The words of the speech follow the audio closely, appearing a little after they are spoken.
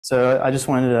So I just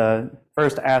wanted to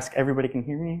first ask, everybody can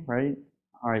hear me, right?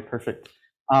 All right, perfect.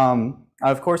 I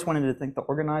of course wanted to thank the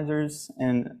organizers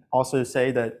and also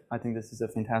say that I think this is a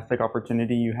fantastic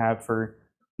opportunity you have for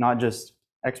not just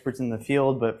experts in the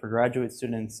field, but for graduate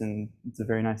students, and it's a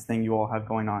very nice thing you all have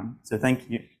going on. So thank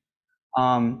you.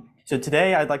 So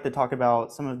today I'd like to talk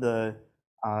about some of the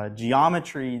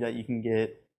geometry that you can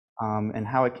get and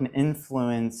how it can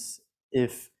influence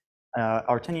if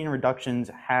Artinian reductions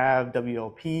have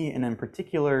WLP, and in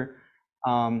particular,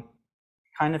 kind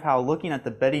of how looking at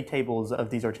the Betti tables of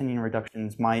these Artinian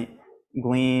reductions might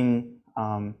glean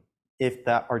if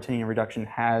that Artinian reduction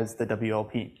has the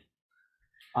WLP.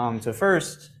 So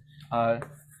first,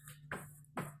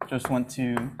 just want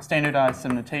to standardize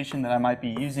some notation that I might be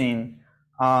using.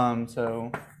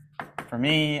 So for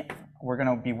me, we're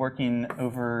going to be working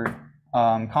over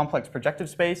complex projective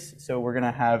space. So we're going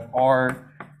to have R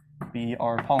be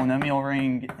our polynomial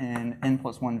ring in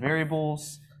n+1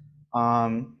 variables.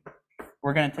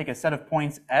 We're going to take a set of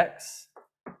points x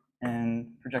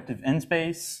in projective n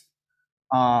space,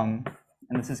 and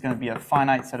this is going to be a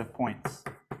finite set of points.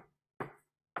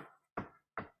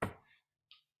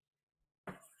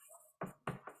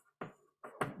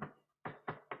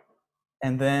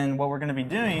 And then what we're going to be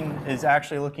doing is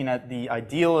actually looking at the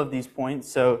ideal of these points.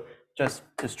 So just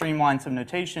to streamline some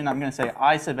notation, I'm going to say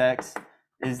I sub x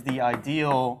is the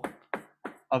ideal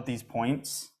of these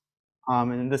points.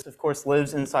 And this, of course,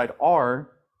 lives inside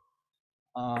R.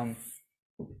 We're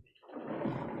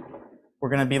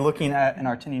going to be looking at an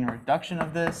Artinian reduction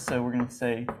of this. So we're going to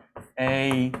say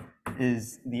A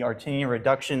is the Artinian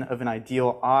reduction of an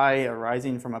ideal I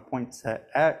arising from a point set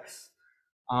X.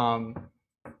 And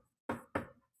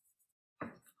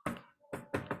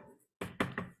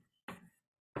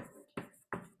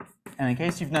in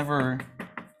case you've never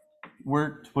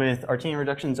worked with Artinian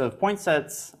reductions of point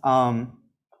sets,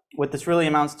 what this really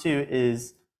amounts to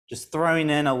is just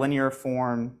throwing in a linear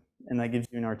form, and that gives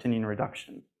you an Artinian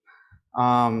reduction.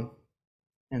 And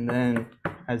then,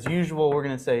 as usual, we're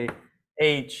going to say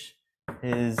H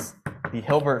is the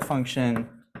Hilbert function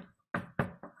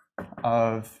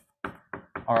of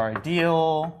our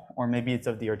ideal, or maybe it's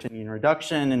of the Artinian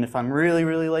reduction. And if I'm really,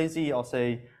 really lazy, I'll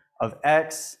say of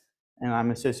X, and I'm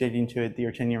associating to it the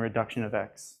Artinian reduction of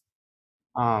X.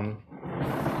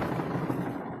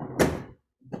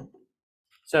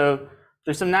 So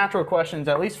there's some natural questions,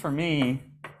 at least for me,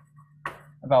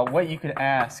 about what you could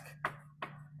ask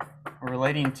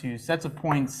relating to sets of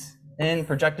points in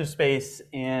projective space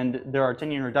and their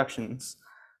Artinian reductions.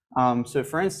 So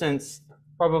for instance,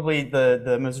 probably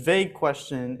the most vague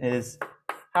question is,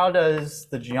 how does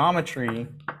the geometry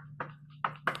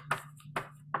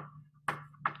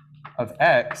of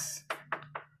X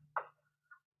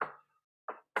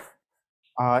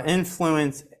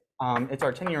influence its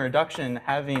Artinian reduction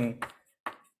having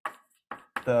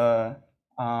the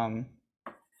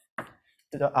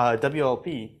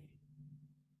WLP?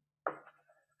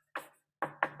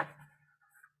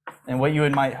 And what you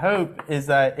might hope is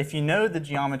that if you know the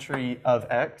geometry of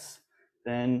X,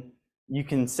 then you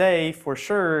can say for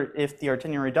sure if the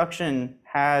Artinian reduction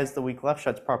has the weak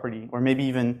Lefschetz property, or maybe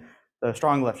even the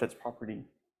strong Lefschetz property.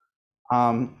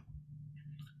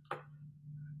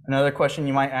 Another question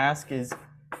you might ask is,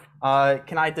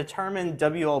 can I determine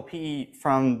WLP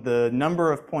from the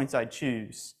number of points I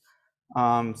choose?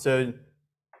 So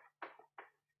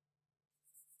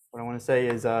what I want to say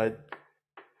is,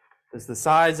 is the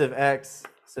size of X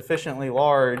sufficiently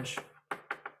large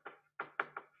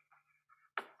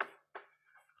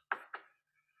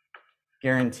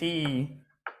guarantee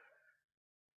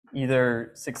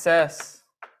either success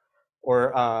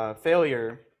or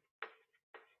failure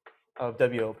of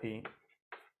WLP?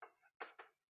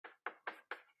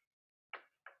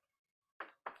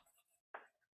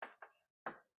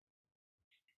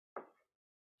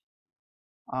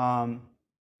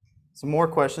 Some more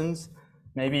questions.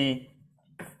 Maybe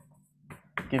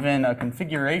given a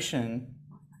configuration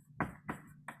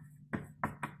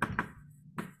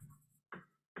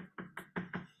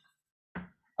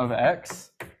of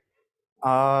X,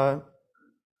 can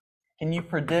you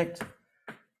predict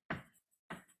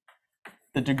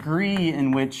the degree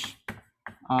in which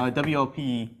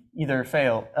WLP either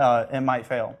it might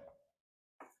fail?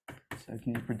 So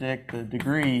can you predict the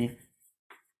degree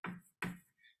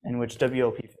in which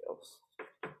WLP fails?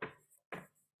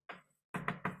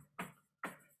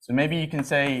 So maybe you can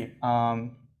say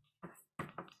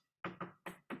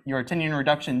your Artinian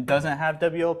reduction doesn't have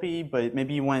WLP, but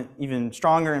maybe you want even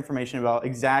stronger information about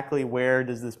exactly where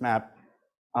does this map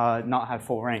not have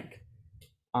full rank.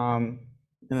 And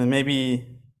then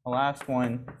maybe the last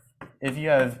one if you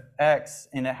have X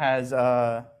and it has,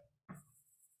 I'm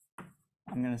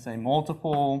going to say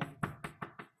multiple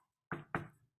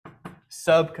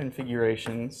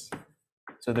sub-configurations,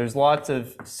 so there's lots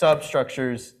of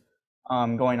substructures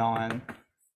going on.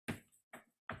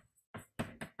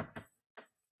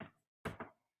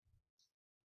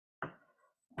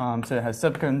 So it has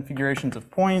sub-configurations of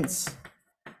points.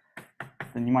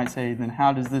 Then you might say, then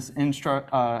how does this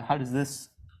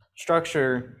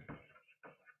structure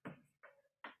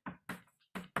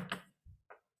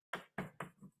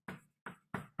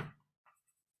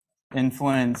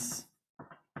influence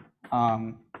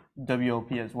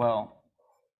WLP as well?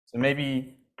 So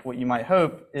maybe what you might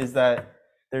hope is that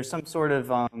there's some sort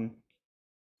of,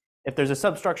 if there's a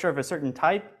substructure of a certain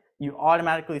type, you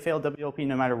automatically fail WLP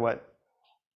no matter what.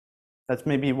 That's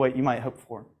maybe what you might hope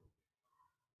for.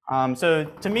 So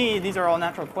to me, these are all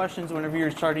natural questions whenever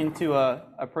you're starting to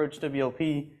approach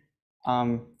WLP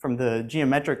from the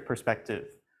geometric perspective.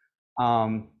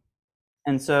 And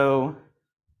so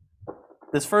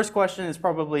this first question is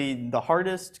probably the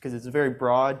hardest because it's a very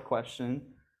broad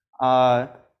question. The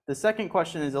second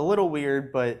question is a little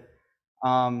weird, but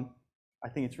I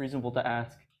think it's reasonable to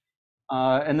ask.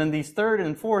 And then these third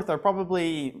and fourth are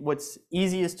probably what's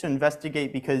easiest to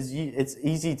investigate because it's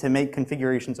easy to make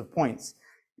configurations of points.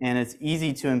 And it's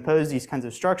easy to impose these kinds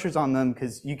of structures on them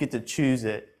because you get to choose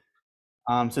it.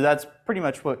 So that's pretty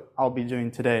much what I'll be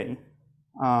doing today.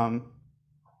 So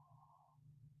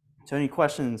any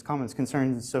questions, comments,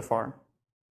 concerns so far?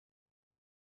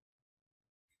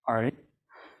 All right.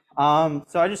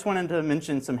 So I just wanted to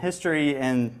mention some history,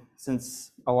 and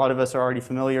since a lot of us are already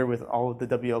familiar with all of the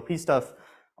WLP stuff,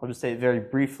 I'll just say it very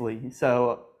briefly.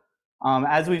 So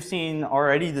as we've seen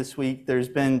already this week, there's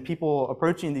been people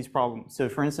approaching these problems. So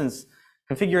for instance,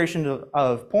 configuration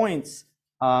of points,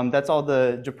 that's all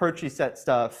the Japrochi set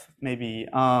stuff, maybe.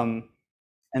 And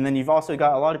then you've also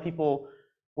got a lot of people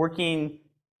working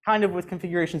kind of with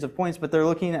configurations of points, but they're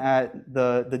looking at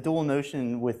the dual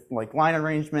notion with like line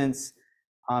arrangements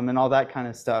and all that kind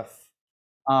of stuff.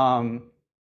 In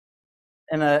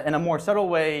a more subtle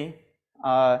way,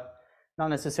 not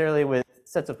necessarily with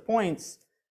sets of points,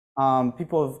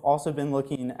 people have also been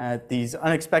looking at these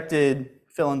unexpected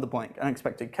fill-in-the-blank,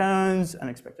 unexpected cones,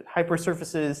 unexpected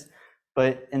hypersurfaces,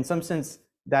 but in some sense,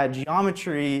 that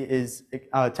geometry is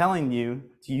telling you,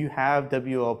 do you have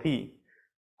WLP?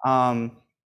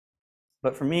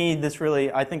 But for me, this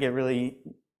really, I think it really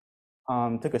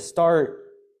took a start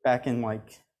back in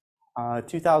like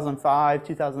 2005,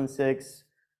 2006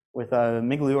 with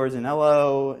Miglior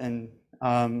Zanello and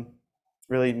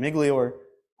really Miglior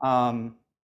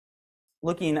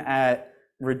looking at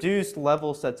reduced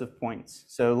level sets of points.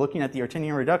 So looking at the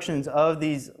Artinian reductions of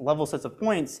these level sets of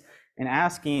points and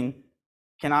asking,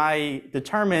 can I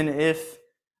determine if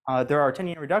their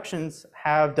Artinian reductions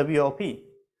have WLP?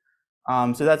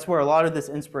 So that's where a lot of this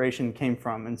inspiration came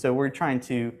from. And so we're trying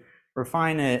to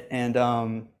refine it and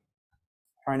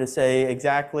trying to say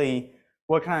exactly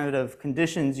what kind of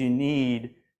conditions you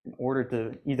need in order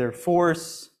to either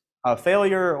force a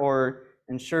failure or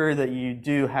ensure that you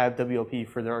do have WLP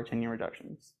for their Artinian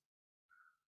reductions.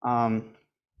 All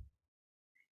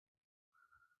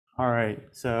right,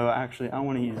 so actually I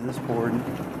want to use this board.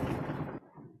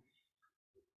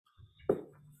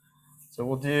 So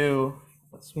we'll do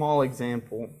a small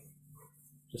example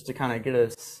just to kind of get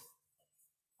us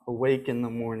awake in the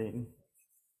morning.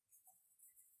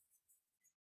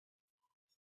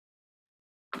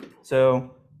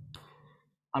 So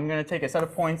I'm going to take a set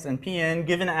of points in Pn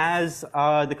given as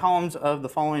the columns of the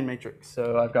following matrix.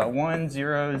 So I've got 1,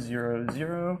 0, 0,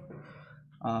 0,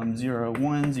 0,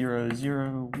 1, 0,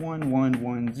 0, 1, 1,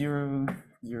 1, 0,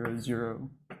 0, 0,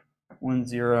 1,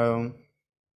 0,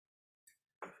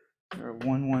 0,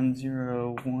 1, 1,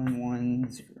 0, 1,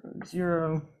 1, 0,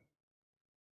 0,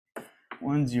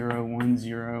 1, 0, 1,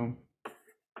 0,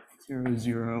 0,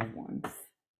 0, 1.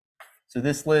 So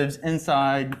this lives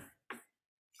inside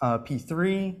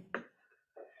P3.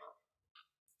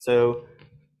 So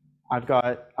I've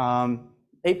got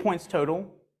 8 points total.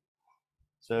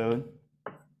 So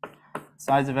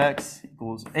size of x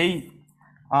equals 8.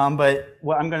 But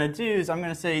what I'm going to do is I'm going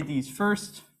to say these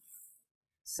first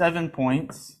 7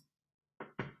 points,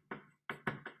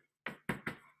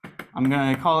 I'm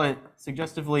going to call it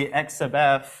suggestively x sub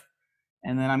f,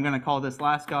 and then I'm going to call this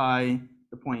last guy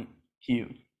the point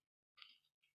q.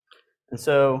 And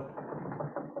so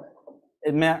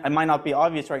it might not be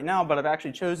obvious right now, but I've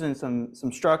actually chosen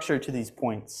some structure to these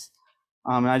points.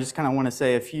 And I just kind of want to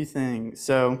say a few things.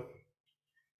 So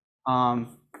in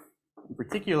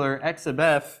particular, x sub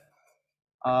f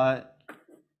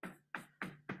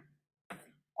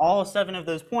all 7 of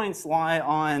those points lie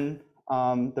on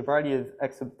the variety of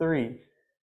x sub 3,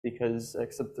 because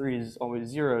x sub 3 is always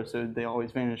 0, so they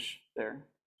always vanish there.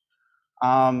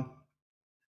 In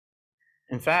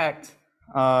fact,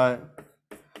 if I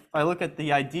look at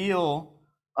the ideal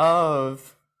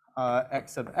of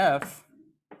x sub f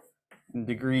in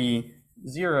degree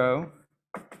 0,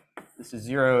 this is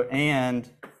 0, and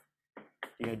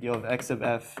the ideal of x sub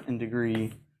f in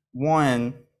degree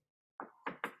 1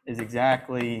 is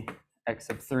exactly x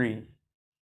sub 3.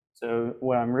 So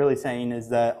what I'm really saying is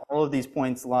that all of these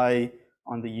points lie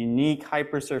on the unique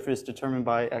hypersurface determined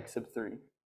by x sub 3.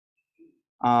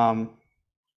 Some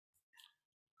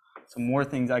more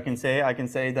things I can say. I can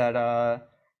say that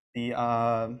the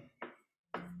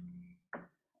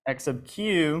x sub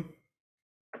q,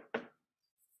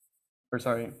 or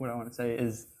sorry, what I want to say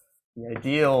is the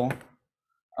ideal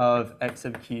of x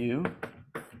sub q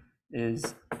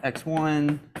is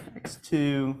x1,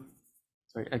 x2,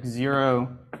 sorry,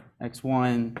 x0,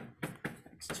 x1,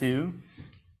 x2.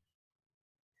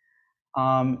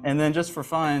 And then just for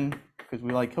fun, because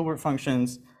we like Hilbert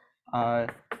functions, if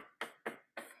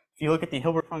you look at the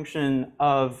Hilbert function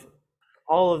of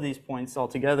all of these points all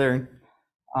together,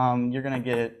 you're going to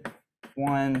get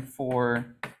 1,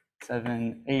 4,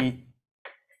 7, 8,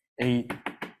 8,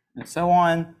 and so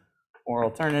on. Or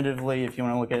alternatively, if you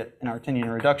want to look at an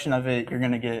Artinian reduction of it, you're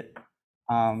going to get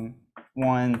 1,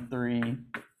 3,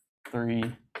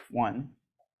 3, 1.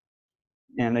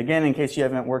 And again, in case you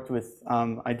haven't worked with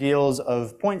ideals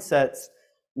of point sets,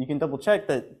 you can double check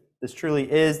that this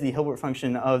truly is the Hilbert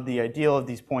function of the ideal of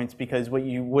these points, because what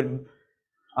you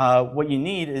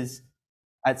need is,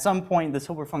 at some point, this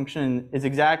Hilbert function is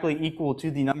exactly equal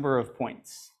to the number of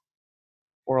points.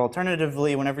 Or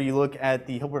alternatively, whenever you look at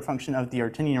the Hilbert function of the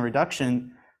Artinian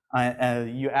reduction,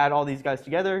 you add all these guys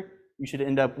together, you should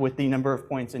end up with the number of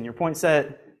points in your point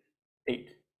set,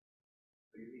 8.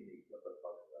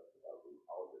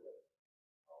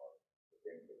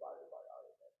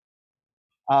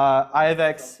 I of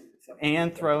x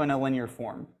and throw in a linear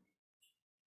form.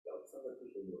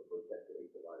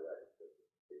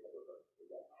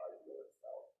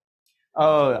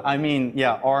 Oh, I mean,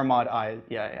 yeah, R mod I,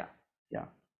 yeah.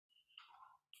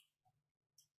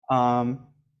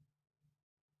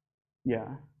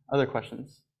 Yeah, other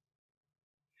questions?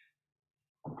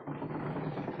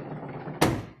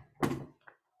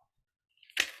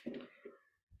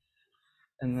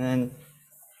 And then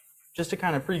just to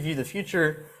kind of preview the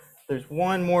future, there's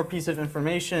one more piece of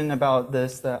information about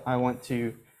this that I want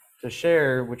to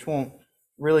share, which won't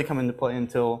really come into play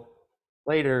until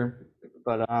later.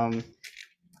 But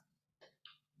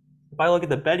if I look at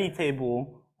the Betti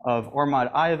table of R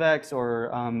mod I of x, or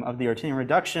of the Artinian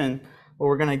reduction, what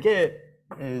we're going to get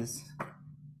is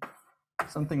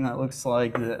something that looks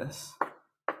like this.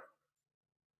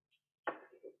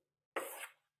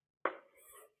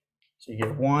 So you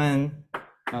get 1,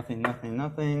 nothing, nothing,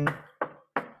 nothing.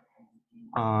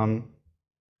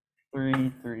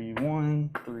 3, 3, 1,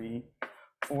 3,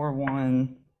 4,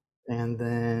 1, and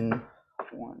then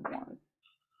 1, 1.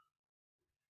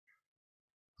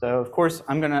 So of course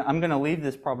I'm gonna leave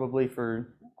this probably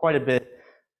for quite a bit,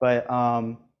 but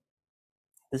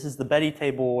this is the Betti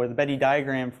table, or the Betti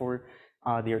diagram for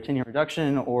the Artinian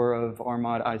reduction, or of R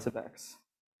mod I sub x.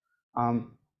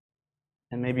 And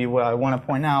maybe what I want to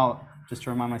point out, just to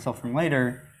remind myself from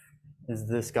later, is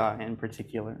this guy in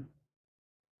particular.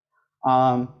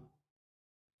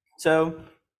 So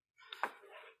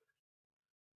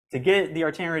to get the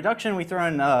Artinian reduction, we throw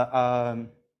in a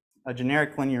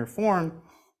generic linear form.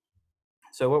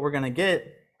 So what we're going to get,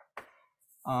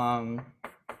 so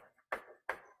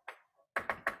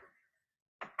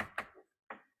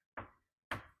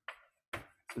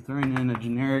throwing in a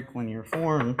generic linear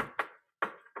form,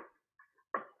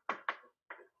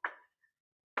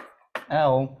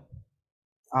 L,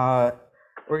 we're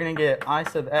going to get I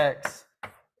sub x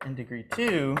in degree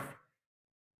 2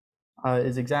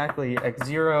 is exactly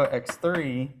x0,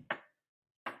 x3,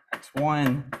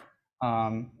 x1,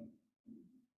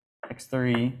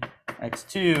 x3,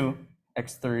 x2,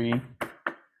 x3,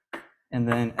 and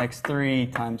then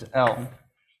x3 times L.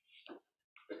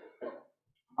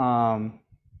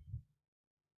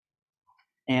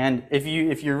 And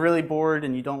if you're really bored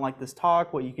and you don't like this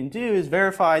talk, what you can do is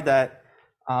verify that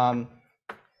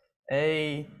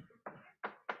A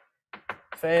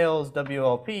fails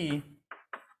WLP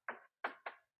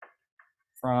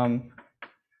from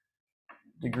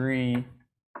degree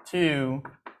 2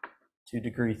 to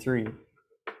degree 3.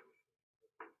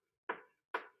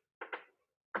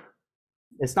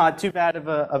 It's not too bad of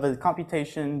a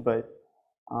computation, but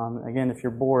again, if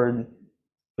you're bored,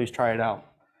 please try it out.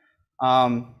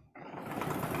 But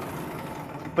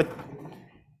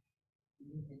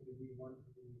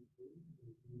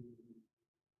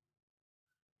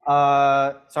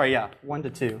sorry, yeah, 1 to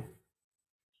 2.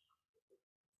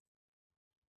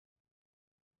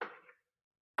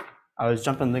 I was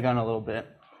jumping the gun a little bit.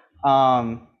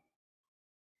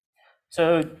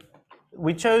 So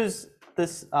we chose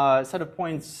this set of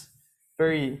points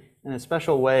in a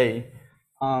special way.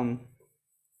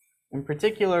 In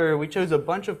particular, we chose a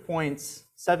bunch of points,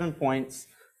 7 points,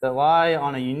 that lie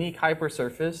on a unique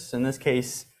hypersurface, in this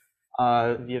case,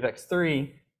 v of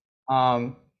x3.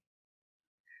 And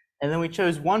then we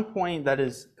chose one point that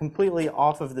is completely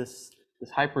off of this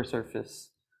hypersurface.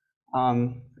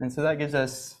 And so that gives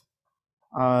us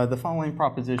the following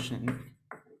proposition,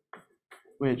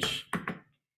 which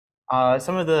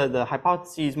some of the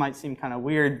hypotheses might seem kind of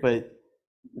weird, but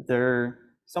they're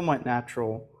somewhat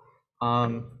natural.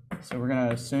 So we're going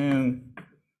to assume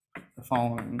the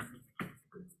following.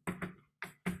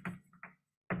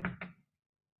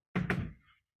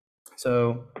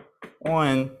 So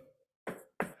one,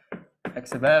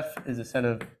 x of f is a set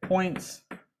of points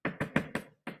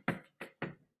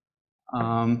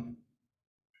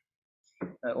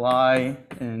that lie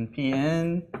in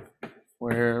Pn,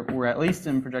 where we're at least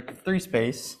in projective 3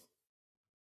 space.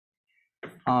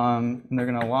 And they're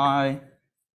going to lie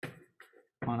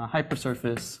on a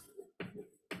hypersurface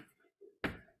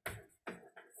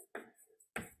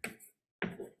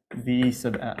V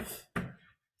sub f.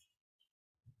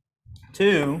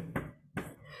 2,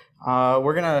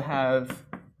 we're going to have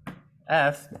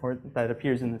f, or that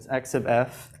appears in this x sub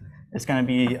f, is going to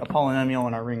be a polynomial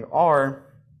in our ring R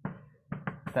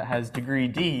that has degree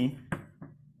d.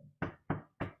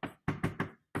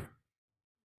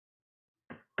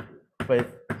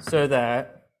 But so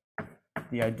that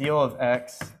the ideal of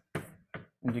x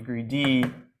in degree d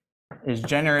is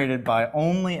generated by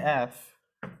only f,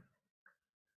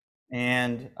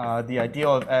 and the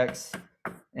ideal of x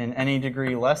in any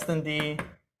degree less than d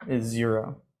is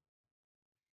 0.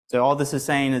 So all this is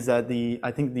saying is that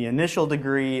I think the initial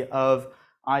degree of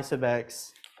I sub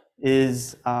x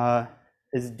is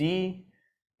d,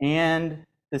 and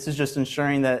this is just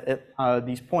ensuring that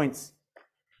these points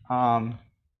lie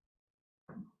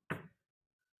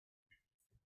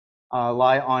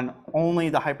on only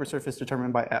the hypersurface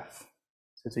determined by f.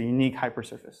 So it's a unique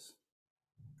hypersurface.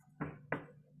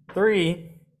 3,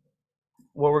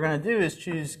 what we're going to do is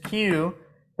choose q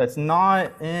that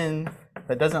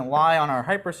doesn't lie on our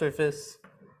hypersurface,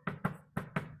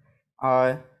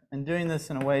 and doing this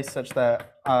in a way such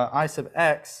that I sub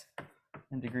x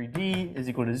in degree d is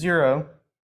equal to 0.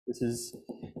 This is,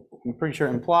 I'm pretty sure,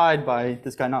 implied by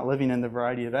this guy not living in the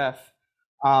variety of f.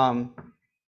 But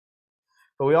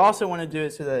we also want to do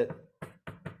it so that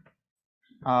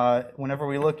whenever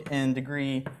we look in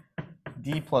degree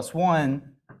d plus 1,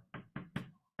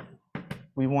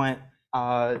 we want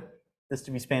this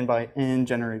to be spanned by n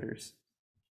generators.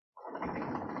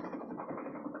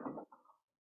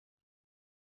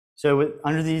 So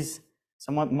under these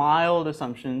somewhat mild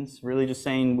assumptions, really just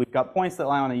saying we've got points that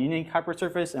lie on a unique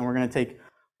hypersurface, and we're going to take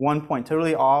one point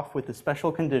totally off with a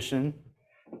special condition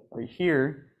right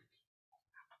here.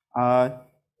 What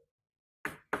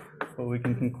we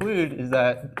can conclude is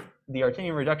that the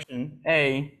Artinian reduction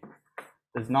A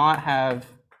does not have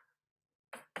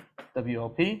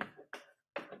WLP,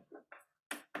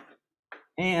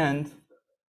 and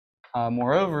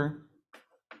moreover,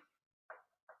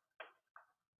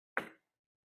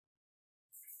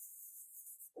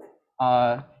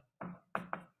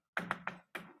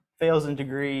 fails in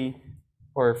degree,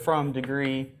 or from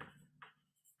degree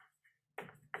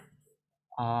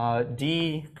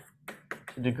d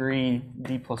to degree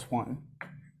d plus 1.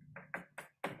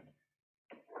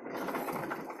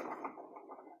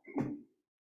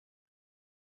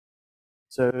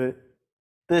 So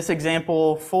this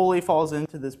example fully falls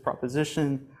into this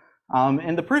proposition,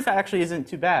 and the proof actually isn't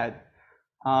too bad.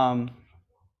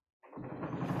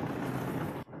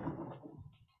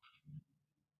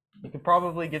 You could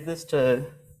probably give this to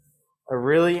a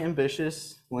really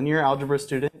ambitious linear algebra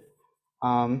student.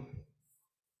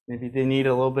 Maybe they need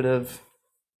a little bit of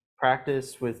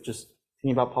practice with just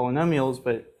thinking about polynomials,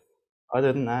 but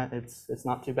other than that, it's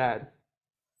not too bad.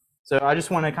 So I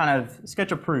just want to kind of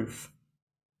sketch a proof.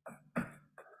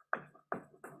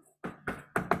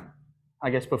 I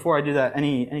guess before I do that,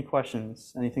 any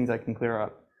questions, any things I can clear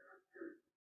up?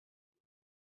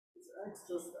 Is x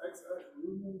just x at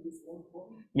union this one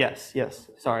point? Yes.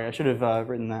 Sorry, I should have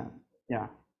written that. Yeah.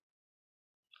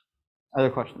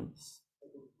 Other questions?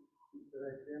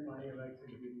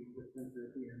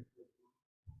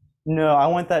 No, I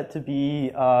want that to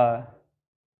be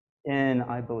in,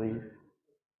 I believe.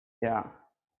 Yeah.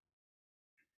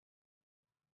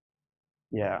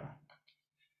 Yeah.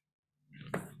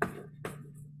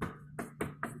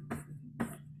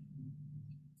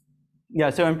 Yeah,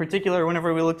 so in particular,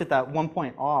 whenever we looked at that 1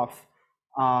 point off,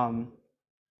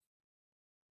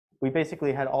 we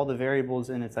basically had all the variables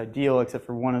in its ideal except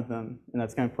for one of them, and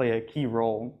that's going to play a key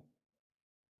role.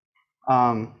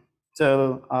 Let's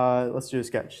do a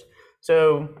sketch.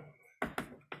 So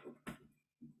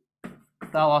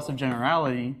without loss of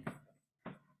generality,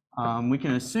 we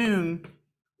can assume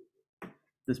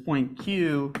this point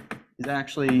Q is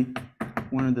actually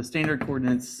one of the standard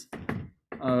coordinates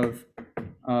of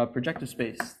projective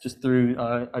space, just through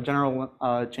a general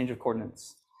change of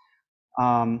coordinates.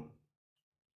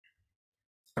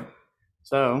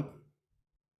 So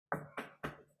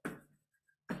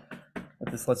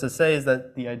what this lets us say is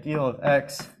that the ideal of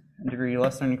x in degree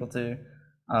less than or equal to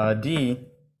d is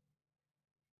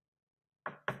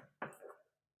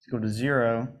equal to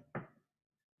 0,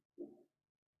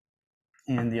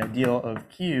 and the ideal of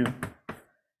q is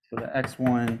equal to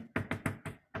x1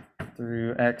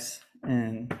 through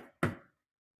xn.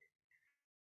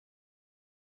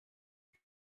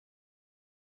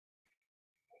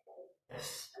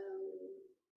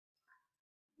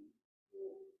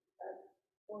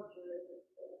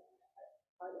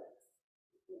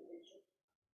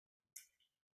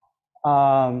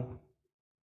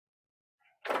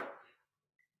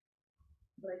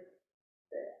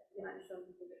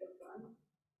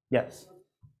 Yes.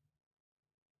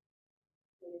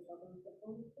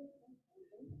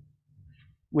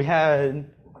 We had,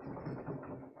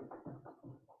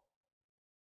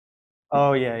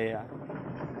 oh yeah.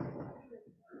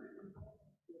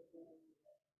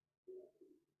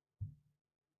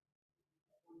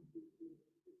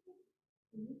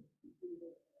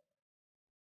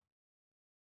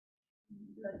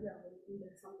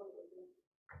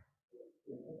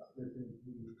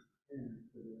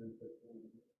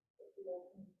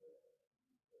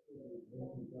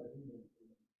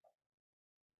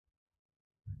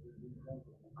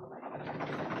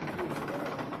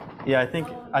 Yeah, I think.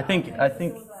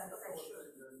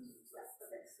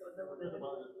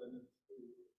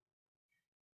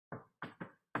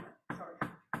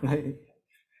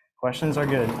 Questions are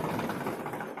good.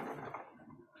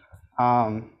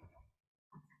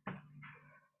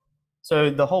 So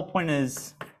the whole point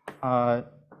is,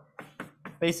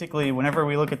 basically, whenever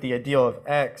we look at the ideal of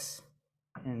x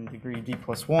in degree d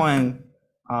plus 1,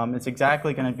 it's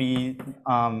exactly going to be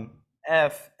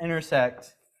f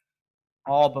intersect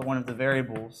all but one of the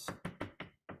variables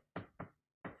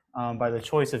by the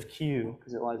choice of q,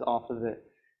 because it lies off of it.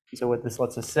 And so what this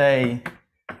lets us say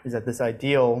is that this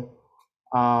ideal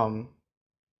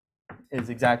is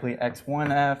exactly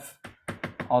x1f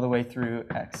all the way through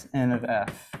xn of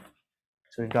f.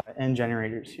 So we've got n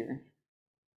generators here.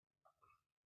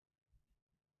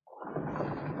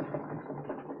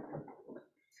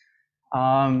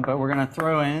 But we're going to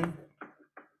throw in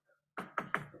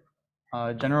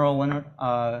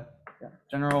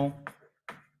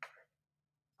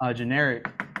generic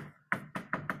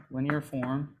linear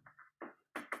form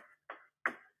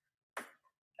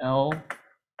L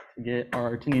to get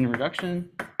our Artinian reduction.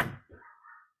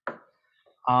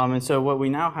 And so what we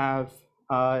now have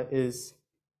is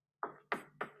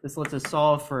this lets us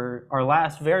solve for our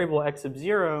last variable x sub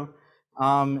 0.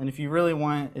 And if you really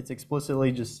want, it's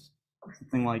explicitly just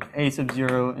something like a sub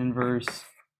 0 inverse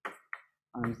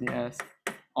times the s,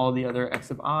 all the other x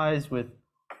sub i's with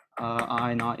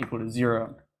I not equal to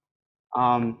 0.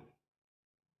 Don't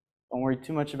worry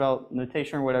too much about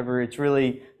notation or whatever. It's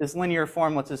really, this linear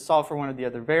form lets us solve for one of the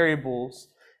other variables.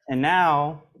 And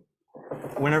now,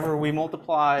 whenever we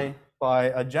multiply by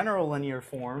a general linear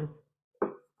form,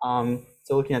 so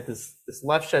looking at this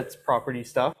Lefschetz property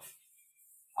stuff,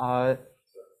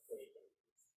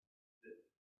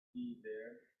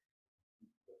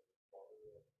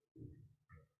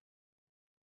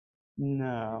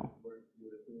 no.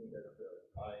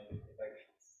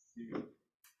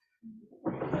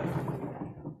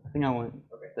 I think I want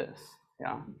this.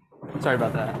 Yeah. Sorry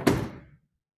about that.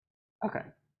 Okay.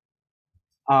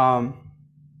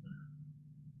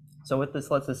 So what this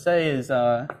lets us say is,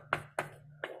 if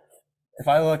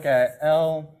I look at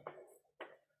L,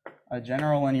 a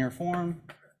general linear form,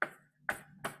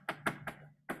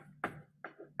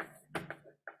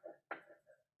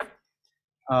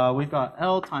 we've got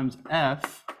L times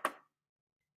F.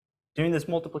 Doing this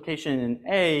multiplication in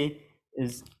A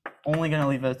is only going to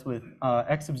leave us with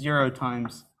x sub 0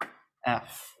 times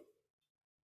F.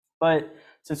 But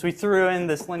since we threw in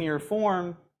this linear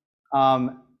form,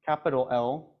 capital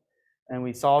L, and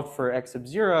we solved for x sub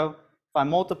 0. If I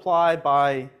multiply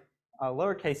by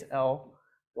lowercase l,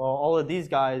 well, all of these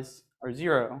guys are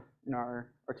 0 in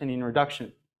our Artinian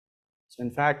reduction. So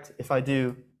in fact, if I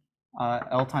do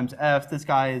L times F, this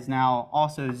guy is now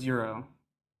also 0.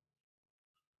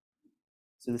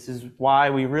 So this is why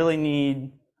we really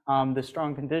need the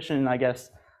strong condition, I guess,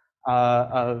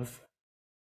 of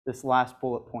this last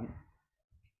bullet point.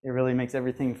 It really makes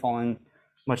everything fall in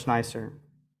much nicer.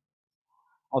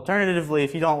 Alternatively,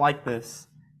 if you don't like this,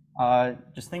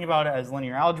 just think about it as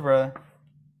linear algebra.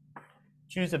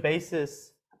 Choose a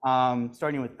basis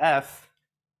starting with F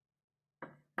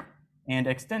and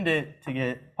extend it to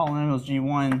get polynomials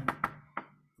G1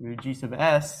 through G sub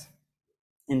S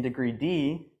in degree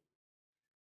D.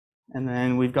 And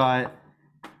then we've got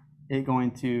it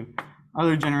going to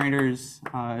other generators,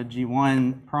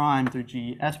 G1 prime through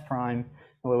GS prime.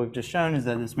 And what we've just shown is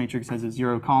that this matrix has a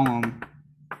 0 column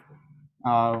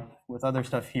with other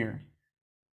stuff here.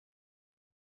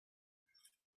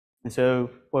 And so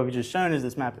what we've just shown is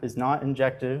this map is not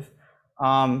injective.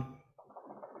 And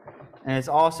it's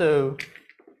also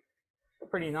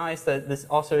pretty nice that this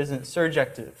also isn't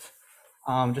surjective,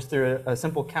 just through a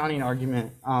simple counting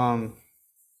argument.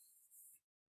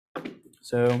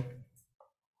 So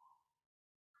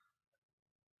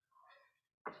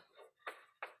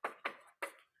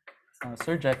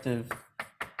surjective,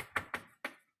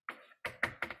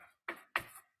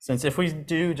 since if we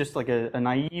do just like a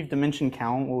naive dimension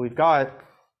count, what we've got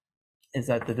is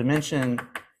that the dimension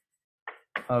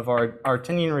of our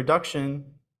Artinian reduction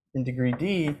in degree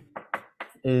D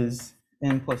is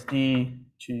n plus D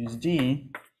choose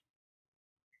D.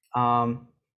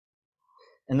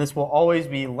 And this will always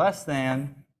be less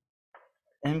than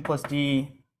n plus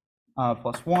D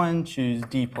plus 1 choose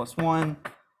D plus 1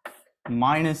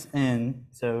 minus n.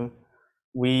 So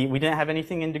we didn't have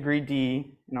anything in degree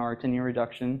D in our Artinian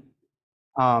reduction,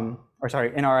 or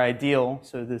sorry, in our ideal.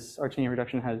 So this Artinian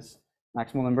reduction has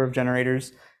maximal number of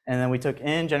generators. And then we took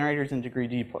n generators in degree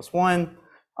D plus 1.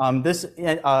 This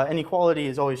inequality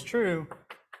is always true.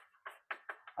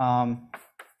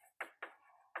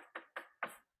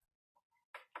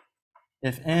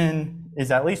 If n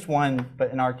is at least 1, but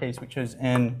in our case, we chose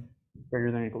n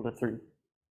greater than or equal to 3.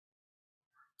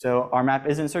 So our map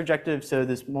isn't surjective, so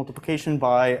this multiplication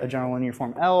by a general linear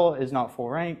form L is not full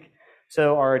rank.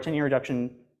 So our Artinian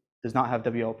reduction does not have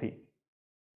WLP.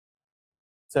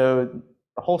 So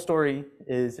the whole story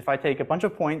is if I take a bunch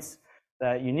of points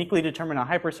that uniquely determine a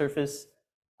hypersurface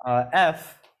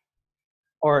F,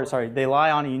 or sorry, they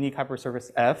lie on a unique hypersurface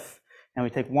F, and we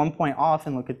take 1 point off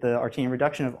and look at the Artinian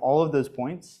reduction of all of those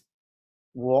points,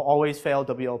 we'll always fail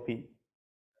WLP.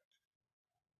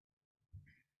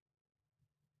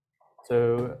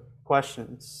 So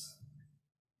questions?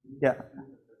 Yeah.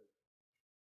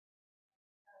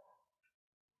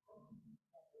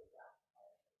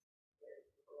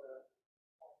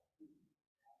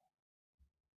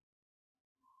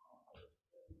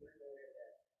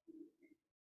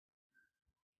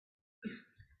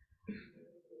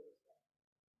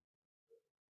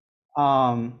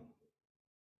 I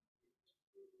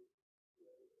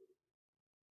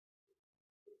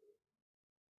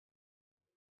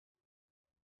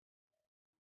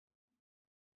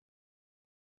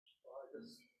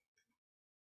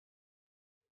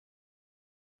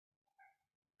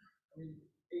mean,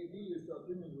 AD is the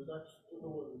Artinian reduction,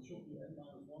 so it should be n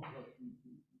minus 1 plus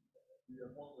we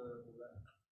have 1 variable there.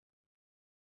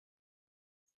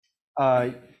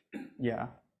 Yeah.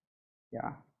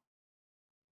 Yeah.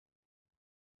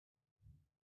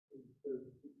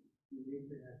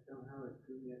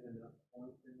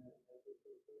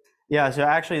 Yeah, so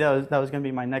actually that was going to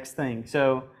be my next thing.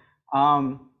 So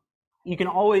you can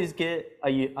always get a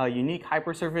unique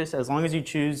hypersurface as long as you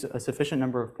choose a sufficient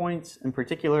number of points. In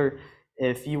particular,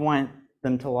 if you want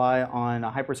them to lie on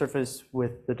a hypersurface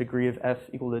with the degree of F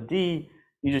equal to D,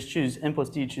 you just choose n plus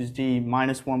D choose D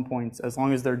minus 1 points as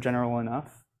long as they're general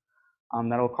enough.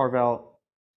 That'll carve out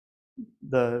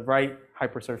the right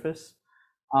hypersurface.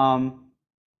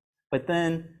 But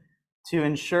then to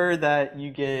ensure that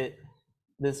you get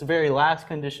this very last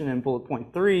condition in bullet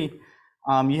point 3,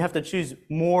 you have to choose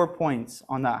more points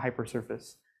on that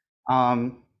hypersurface.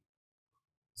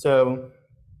 So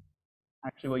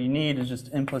actually what you need is just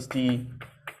n plus D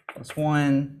plus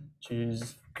 1,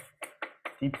 choose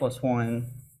D plus 1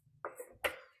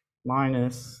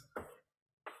 minus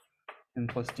n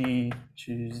plus D,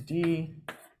 choose D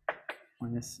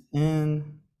minus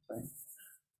n. Sorry.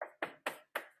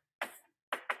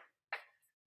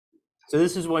 So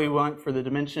this is what we want for the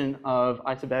dimension of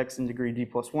I sub x in degree D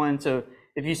plus 1. So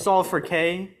if you solve for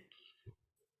k,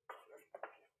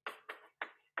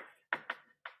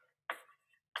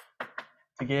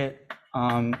 to get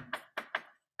the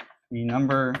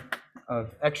number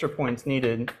of extra points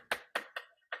needed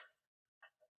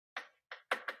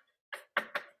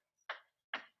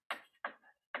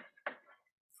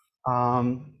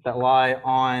that lie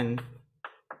on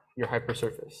your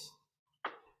hypersurface.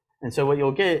 And so what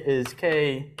you'll get is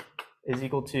K is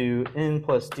equal to N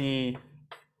plus D,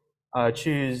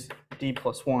 choose D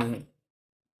plus 1,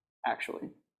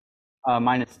 actually,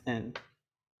 minus N.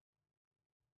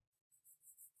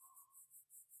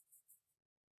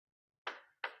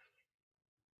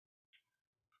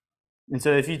 And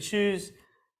so if you choose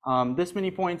this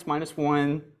many points minus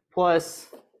 1 plus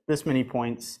this many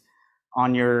points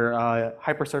on your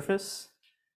hypersurface,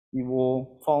 you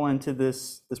will fall into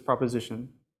this proposition.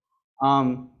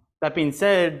 That being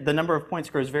said, the number of points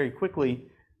grows very quickly.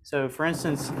 So for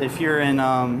instance, if you're in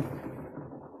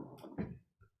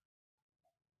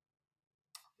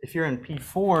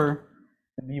P4,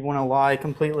 if you want to lie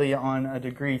completely on a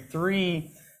degree 3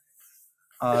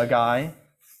 guy,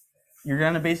 you're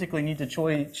going to basically need to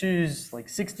choose like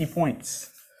 60 points,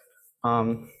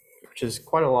 which is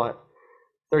quite a lot.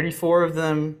 34 of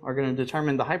them are going to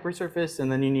determine the hypersurface,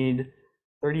 and then you need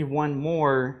 31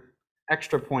 more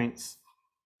extra points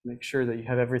to make sure that you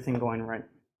have everything going right.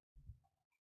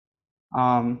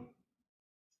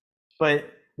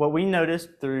 But what we noticed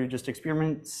through just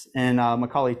experiments in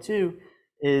Macaulay 2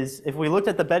 is if we looked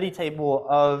at the Betti table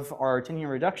of our 10-year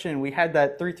reduction, we had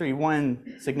that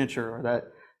 331 signature, or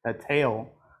that tail.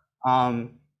 So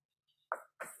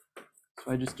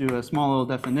I just do a small little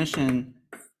definition,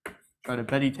 try to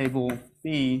Betti table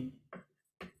B.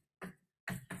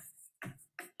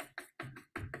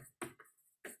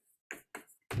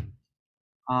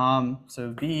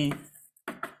 So B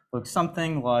looks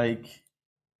something like,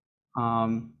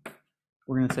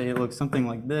 we're going to say it looks something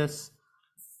like this.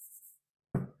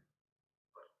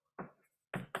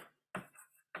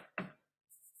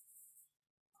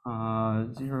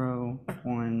 Zero,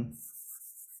 1,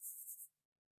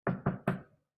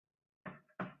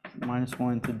 minus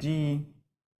 1 to D.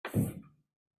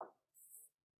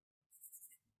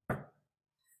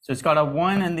 So it's got a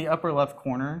 1 in the upper left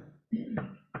corner,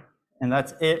 and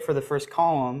that's it for the first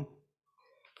column.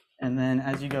 And then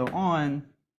as you go on,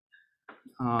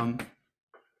 I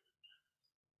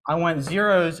want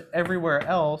zeros everywhere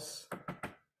else,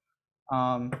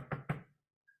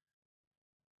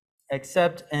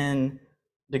 except in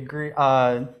degree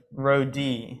row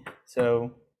D.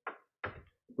 So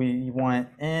we want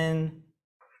N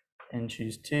and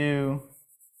choose 2.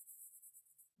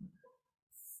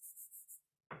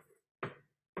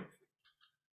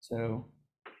 So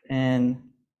N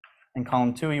in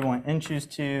column 2, you want N choose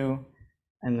 2,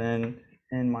 and then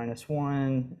N minus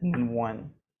 1, and then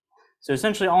 1. So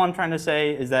essentially all I'm trying to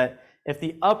say is that if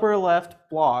the upper left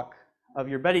block of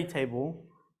your Betti table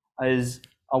is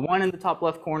a 1 in the top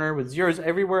left corner with zeros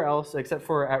everywhere else except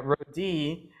for at row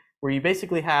D, where you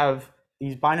basically have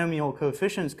these binomial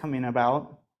coefficients coming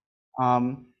about,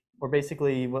 or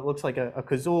basically what looks like a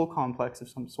Cazul complex of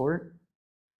some sort,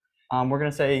 we're going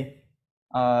to say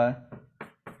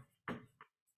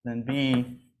then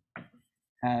B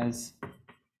has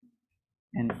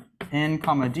an N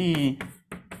comma D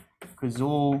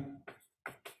Cazul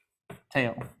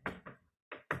tail,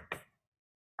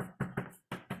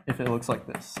 if it looks like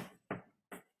this.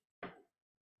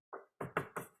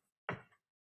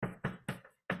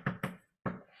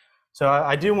 So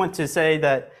I do want to say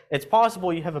that it's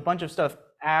possible you have a bunch of stuff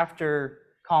after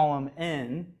column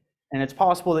N, and it's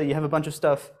possible that you have a bunch of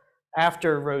stuff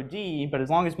after row D, but as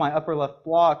long as my upper left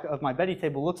block of my Betti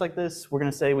table looks like this, we're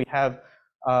going to say we have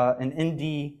an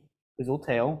ND Cazul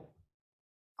tail.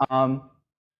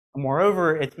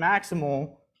 Moreover, it's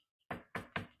maximal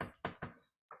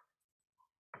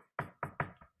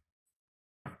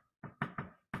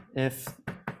if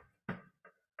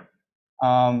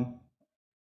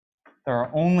there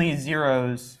are only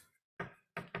zeros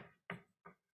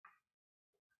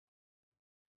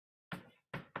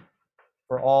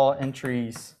for all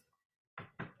entries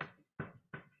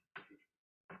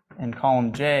in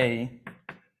column J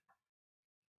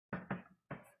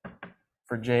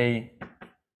for J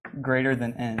greater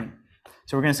than N.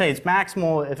 So we're going to say it's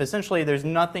maximal if essentially there's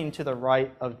nothing to the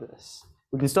right of this.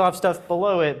 We can still have stuff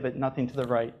below it, but nothing to the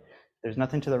right. If there's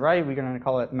nothing to the right, we're going to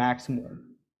call it maximal.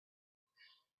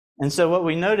 And so what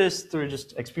we noticed through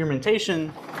just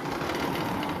experimentation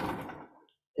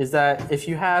is that if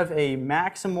you have a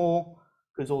maximal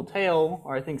Cazul tail,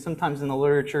 or I think sometimes in the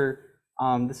literature,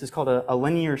 this is called a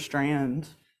linear strand,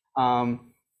 what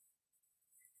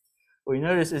we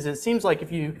notice is it seems like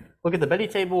if you look at the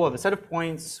Betti table of a set of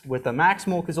points with a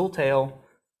maximal Cazul tail,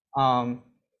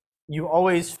 you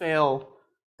always fail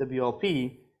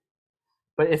WLP.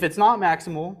 But if it's not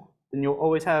maximal, then you'll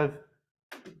always have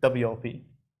WLP.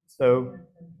 So,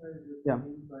 yeah.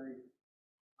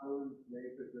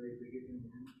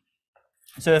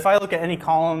 So if I look at any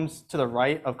columns to the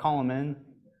right of column N,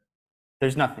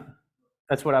 there's nothing.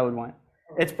 That's what I would want.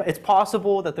 It's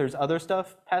possible that there's other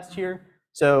stuff past here.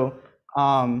 So,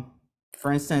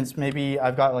 for instance, maybe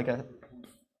I've got like a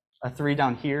 3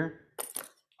 down here.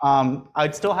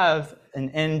 I'd still have an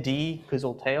ND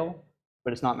causal tail,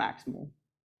 but it's not maximal.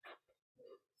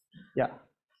 Yeah.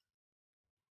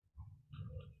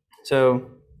 So,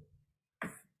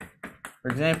 for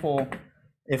example,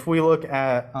 if we look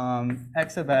at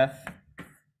X of F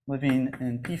living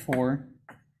in P4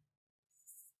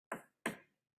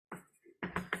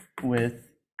 with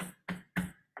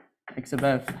X of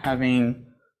F having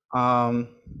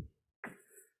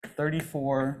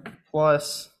 34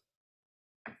 plus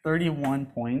 31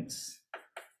 points,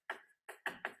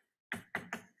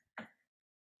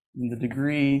 and the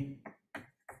degree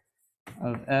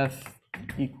of F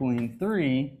equaling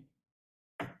 3,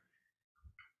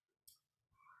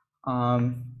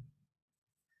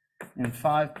 and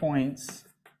 5 points,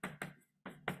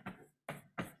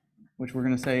 which we're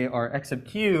going to say are X sub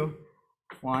Q,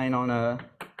 lying on a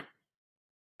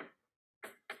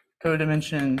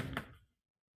codimension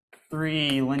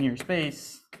 3 linear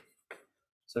space,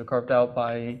 so carved out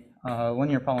by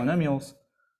linear polynomials.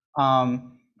 Our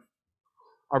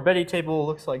Betti table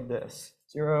looks like this: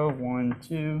 0, 1,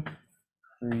 2,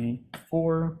 3,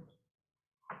 4,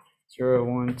 0,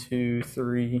 1, 2,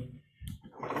 3.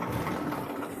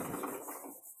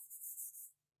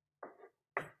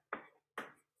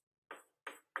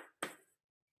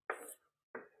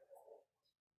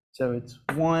 So it's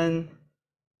 1,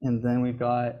 and then we've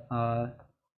got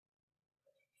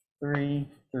 3,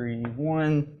 3,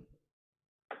 1,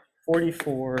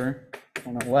 44,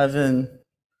 11,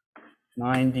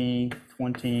 90,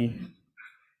 20,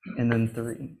 and then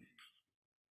 3.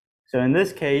 So in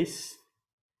this case,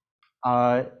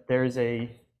 there's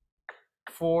a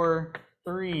 4,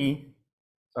 3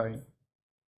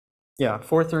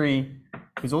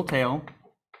 causal tail.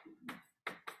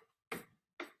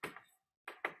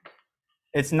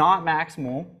 It's not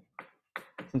maximal,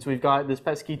 since we've got this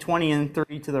pesky 20 and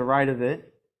 3 to the right of it.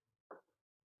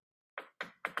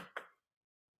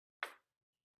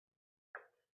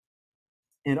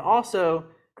 And also,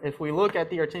 if we look at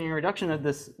the Artinian reduction of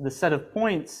this set of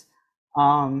points,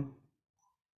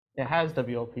 it has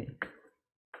WLP.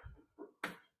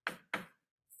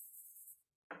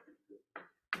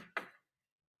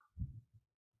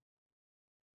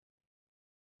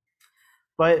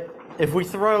 But if we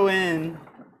throw in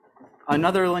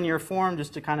another linear form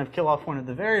just to kind of kill off one of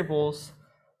the variables,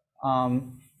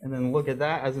 and then look at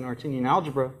that as an Artinian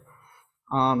algebra,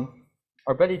 our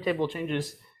Betti table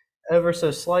changes ever so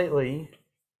slightly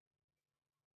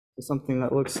to something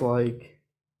that looks like,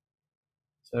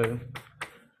 so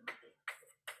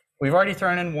we've already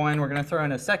thrown in 1, we're going to throw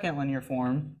in a second linear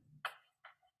form.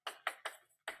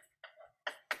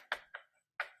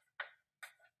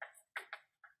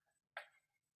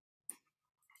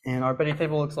 And our Betti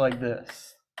table looks like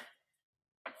this.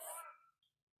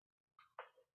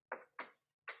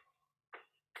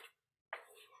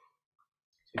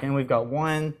 So again, we've got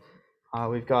 1,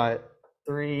 we've got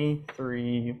 3,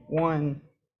 3, 1,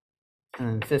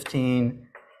 and 15,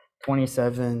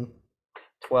 27,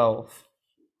 12.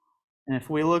 And if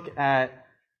we look at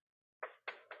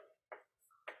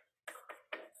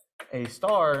A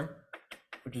star,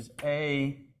 which is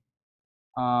A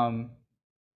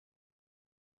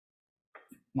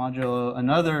modulo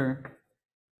another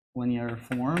linear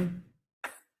form,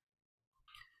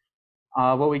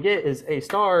 what we get is A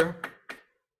star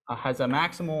has a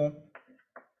maximal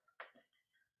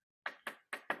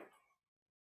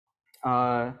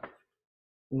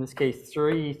in this case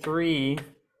 3, 3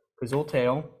 causal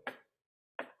tail,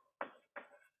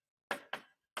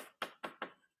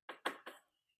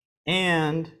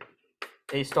 and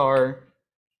A star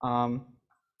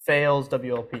fails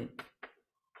WLP.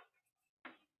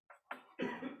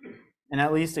 And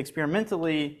at least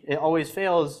experimentally, it always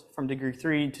fails from degree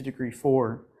 3 to degree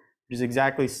 4, which is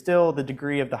exactly still the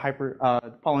degree of the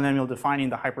polynomial defining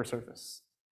the hypersurface.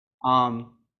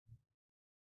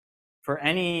 For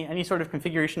any sort of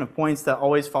configuration of points that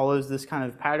always follows this kind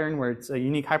of pattern where it's a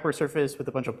unique hypersurface with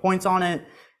a bunch of points on it,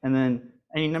 and then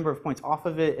any number of points off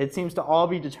of it, it seems to all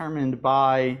be determined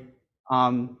by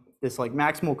this like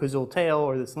maximal causal tail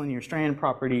or this linear strand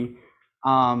property,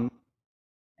 and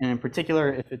in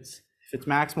particular if it's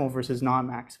maximal versus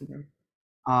non-maximal.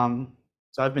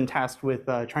 So I've been tasked with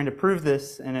trying to prove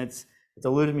this, and it's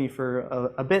eluded me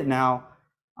for a bit now.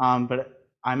 But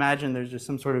I imagine there's just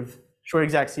some sort of short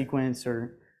exact sequence,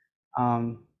 or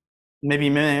maybe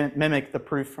mimic the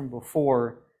proof from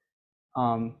before.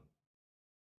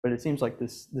 But it seems like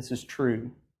this is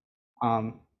true.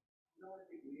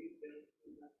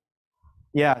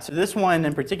 Yeah, so this one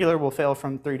in particular will fail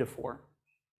from 3 to 4.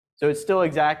 So it's still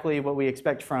exactly what we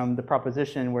expect from the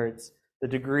proposition, where it's the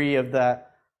degree of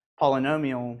that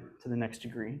polynomial to the next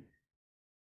degree.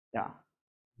 Yeah.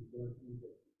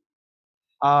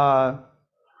 I'd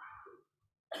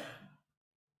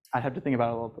have to think about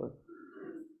it a little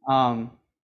bit.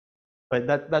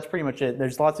 But that's pretty much it.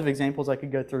 There's lots of examples I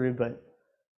could go through, but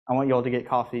I want you all to get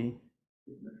coffee.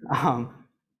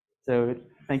 So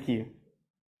thank you.